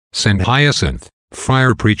St. Hyacinth,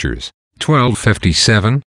 Friar Preachers,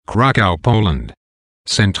 1257, Krakow, Poland.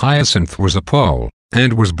 St. Hyacinth was a Pole,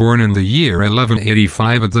 and was born in the year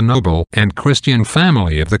 1185 of the noble and Christian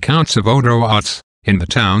family of the Counts of Odrowitz, in the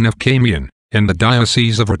town of Kamień, in the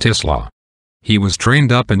Diocese of Ratisla. He was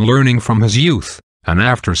trained up in learning from his youth, and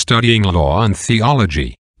after studying law and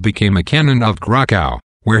theology, became a canon of Krakow,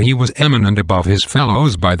 where he was eminent above his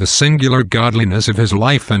fellows by the singular godliness of his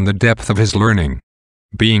life and the depth of his learning.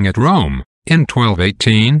 Being at Rome, in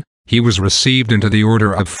 1218, he was received into the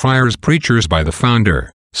order of Friars Preachers by the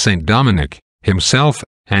founder, St. Dominic, himself,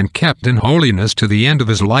 and kept in holiness to the end of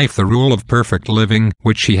his life the rule of perfect living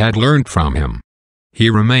which he had learned from him. He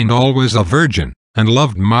remained always a virgin, and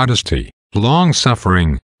loved modesty,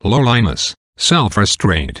 long-suffering, lowliness,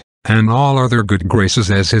 self-restraint, and all other good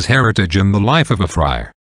graces as his heritage in the life of a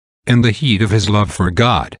friar. In the heat of his love for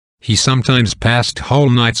God, he sometimes passed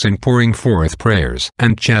whole nights in pouring forth prayers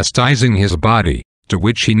and chastising his body, to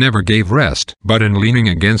which he never gave rest but in leaning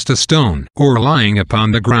against a stone or lying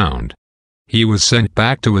upon the ground. He was sent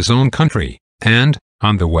back to his own country, and,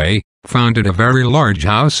 on the way, founded a very large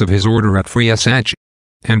house of his order at Friar,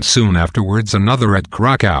 and soon afterwards another at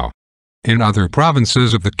Krakow. In other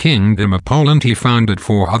provinces of the Kingdom of Poland he founded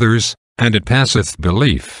 4 others, and it passeth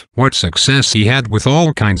belief what success he had with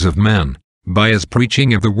all kinds of men, by his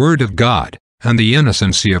preaching of the Word of God, and the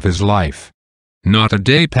innocency of his life. Not a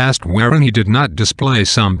day passed wherein he did not display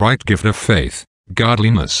some bright gift of faith,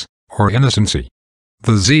 godliness, or innocency.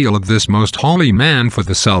 The zeal of this most holy man for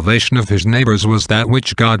the salvation of his neighbors was that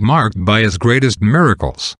which God marked by his greatest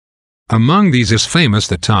miracles. Among these is famous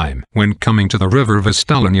the time when, coming to the river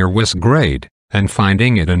Vistula near Wisgrade, and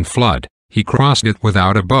finding it in flood, he crossed it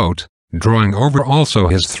without a boat, drawing over also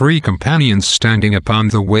his 3 companions standing upon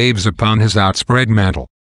the waves upon his outspread mantle.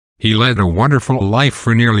 He led a wonderful life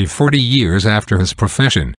for nearly 40 years after his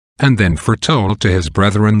profession, and then foretold to his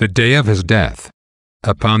brethren the day of his death.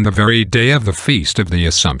 Upon the very day of the feast of the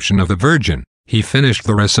Assumption of the Virgin, he finished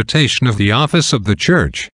the recitation of the office of the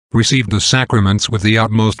Church, received the sacraments with the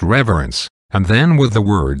utmost reverence, and then with the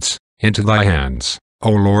words, "Into thy hands,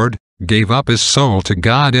 O Lord," gave up his soul to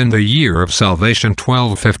God in the year of salvation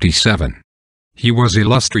 1257. He was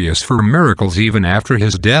illustrious for miracles even after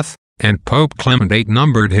his death, and Pope Clement VIII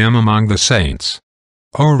numbered him among the saints.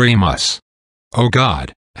 Oremus. O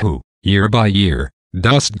God, who, year by year,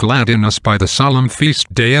 dost gladden us by the solemn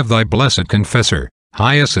feast day of thy blessed confessor,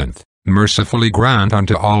 Hyacinth, mercifully grant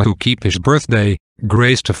unto all who keep his birthday,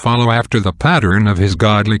 grace to follow after the pattern of his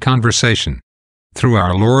godly conversation. Through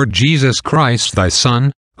our Lord Jesus Christ thy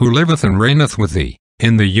Son, who liveth and reigneth with thee,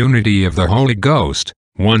 in the unity of the Holy Ghost,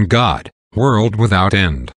 one God, world without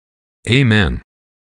end. Amen.